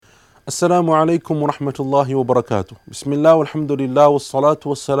Assalamu alaikum wa rahmatullahi wa barakatuh. Bismillah walhamdulillah wa salatu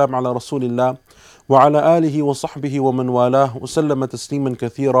wa salam ala rasulillah wa ala alihi wa sahbihi wa man walah wa sallama tasliman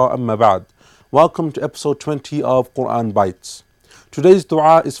kathira amma ba'd. Welcome to episode 20 of Quran Bites. Today's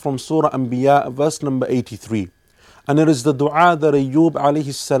dua is from Surah Anbiya, verse number 83. And it is the dua that Ayyub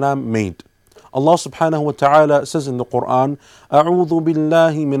alayhi salam made. Allah subhanahu wa ta'ala says in the Quran, أعوذ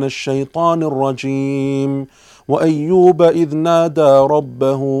بالله من الشيطان الرجيم وأيوب إذ نادى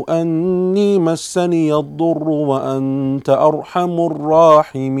ربه أني مسني الضر وأنت أرحم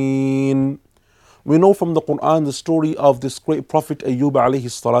الراحمين. We know from the Quran the story of this great prophet Ayyub alayhi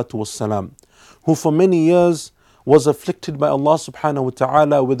salatu wassalam, who for many years was afflicted by Allah subhanahu wa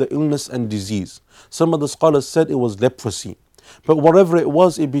ta'ala with an illness and disease. Some of the scholars said it was leprosy. But whatever it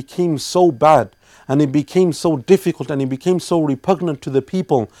was, it became so bad and it became so difficult and it became so repugnant to the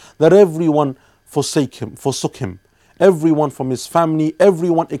people that everyone forsook him. Everyone from his family,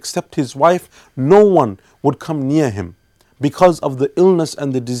 everyone except his wife, no one would come near him because of the illness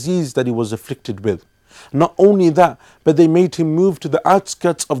and the disease that he was afflicted with. Not only that, but they made him move to the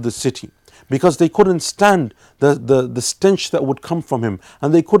outskirts of the city because they couldn't stand the stench that would come from him,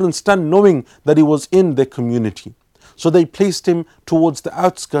 and they couldn't stand knowing that he was in their community. So they placed him towards the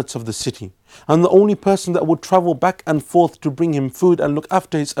outskirts of the city. And the only person that would travel back and forth to bring him food and look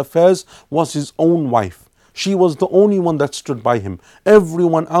after his affairs was his own wife. She was the only one that stood by him.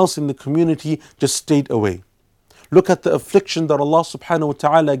 Everyone else in the community just stayed away. Look at the affliction that Allah subhanahu wa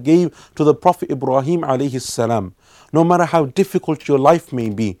ta'ala gave to the Prophet Ibrahim alayhi salam. No matter how difficult your life may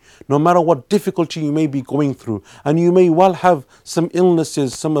be, no matter what difficulty you may be going through, and you may well have some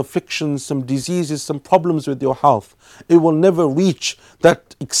illnesses, some afflictions, some diseases, some problems with your health, it will never reach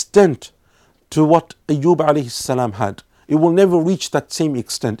that extent to what Ayyub alayhi salam had. It will never reach that same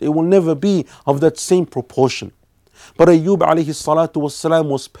extent. It will never be of that same proportion. But Ayyub alayhi salatu wassalam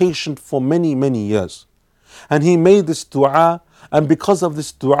was patient for many, many years. And he made this dua, and because of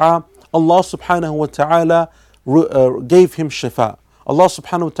this dua, Allah subhanahu wa ta'ala gave him shifa. Allah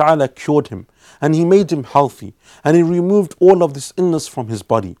subhanahu wa ta'ala cured him, and he made him healthy, and he removed all of this illness from his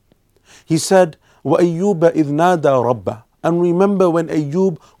body. He said, وَأَيُّوبَ إِذْ نَادَى رَبَّهُ. And remember when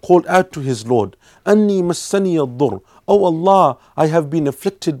Ayyub called out to his Lord, أَنِّي مَسَّنِيَ الضُّرُّ. Oh Allah, I have been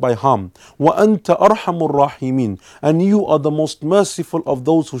afflicted by harm. وَأَنْتَ أَرْحَمُ الرَّاحِمِينَ. And you are the most merciful of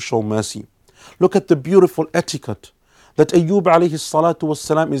those who show mercy. Look at the beautiful etiquette that Ayyub alayhi salatu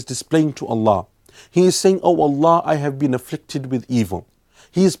wassalam is displaying to Allah. He is saying, Oh Allah, I have been afflicted with evil.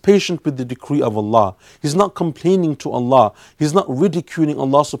 He is patient with the decree of Allah. He's not complaining to Allah. He's not ridiculing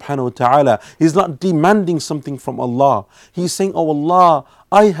Allah subhanahu wa ta'ala. He's not demanding something from Allah. He's saying, Oh Allah,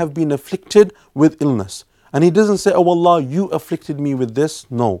 I have been afflicted with illness. And he doesn't say, Oh Allah, you afflicted me with this.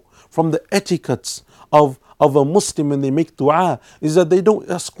 No. From the etiquettes of a Muslim when they make dua is that they don't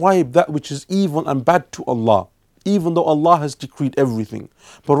ascribe that which is evil and bad to Allah, even though Allah has decreed everything.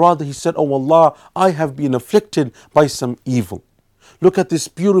 But rather he said, Oh Allah, I have been afflicted by some evil. Look at this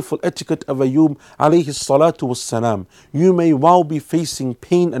beautiful etiquette of Ayyub alayhi salatu wassalam. You may well be facing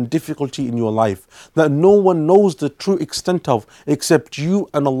pain and difficulty in your life that no one knows the true extent of except you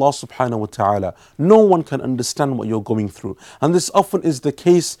and Allah subhanahu wa ta'ala. No one can understand what you're going through. And this often is the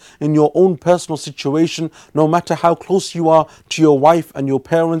case in your own personal situation, no matter how close you are to your wife and your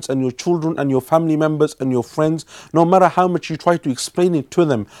parents and your children and your family members and your friends, no matter how much you try to explain it to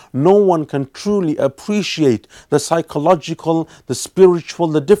them, no one can truly appreciate the psychological, the spiritual,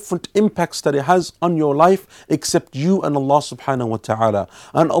 the different impacts that it has on your life except you and Allah subhanahu wa ta'ala.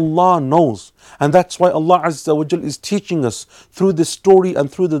 And Allah knows. And that's why Allah Azza wa Jal is teaching us through this story and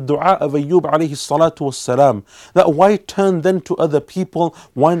through the dua of Ayyub alayhi salatu wassalam, that why turn then to other people,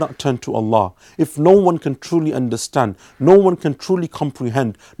 why not turn to Allah? If no one can truly understand, no one can truly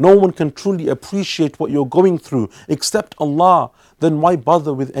comprehend, no one can truly appreciate what you're going through except Allah, then why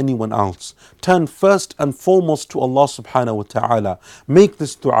bother with anyone else? Turn first and foremost to Allah subhanahu wa ta'ala. Make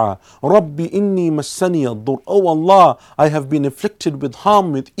this dua. Rabbi inni massani ad-dur. Oh Allah, I have been afflicted with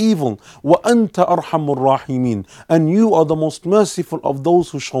harm, with evil. Wa anta arhamur rahimin. And you are the most merciful of those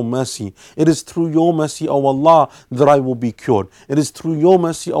who show mercy. It is through your mercy, O Allah, that I will be cured. It is through your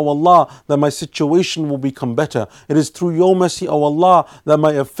mercy, O Allah, that my situation will become better. It is through your mercy, O Allah, that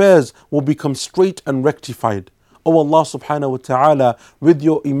my affairs will become straight and rectified. O Allah subhanahu wa ta'ala, with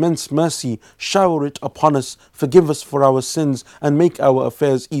your immense mercy, shower it upon us, forgive us for our sins, and make our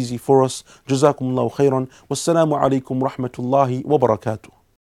affairs easy for us. Jazakumullahu khairan. Wassalamu alaikum wa rahmatullahi wa barakatuh.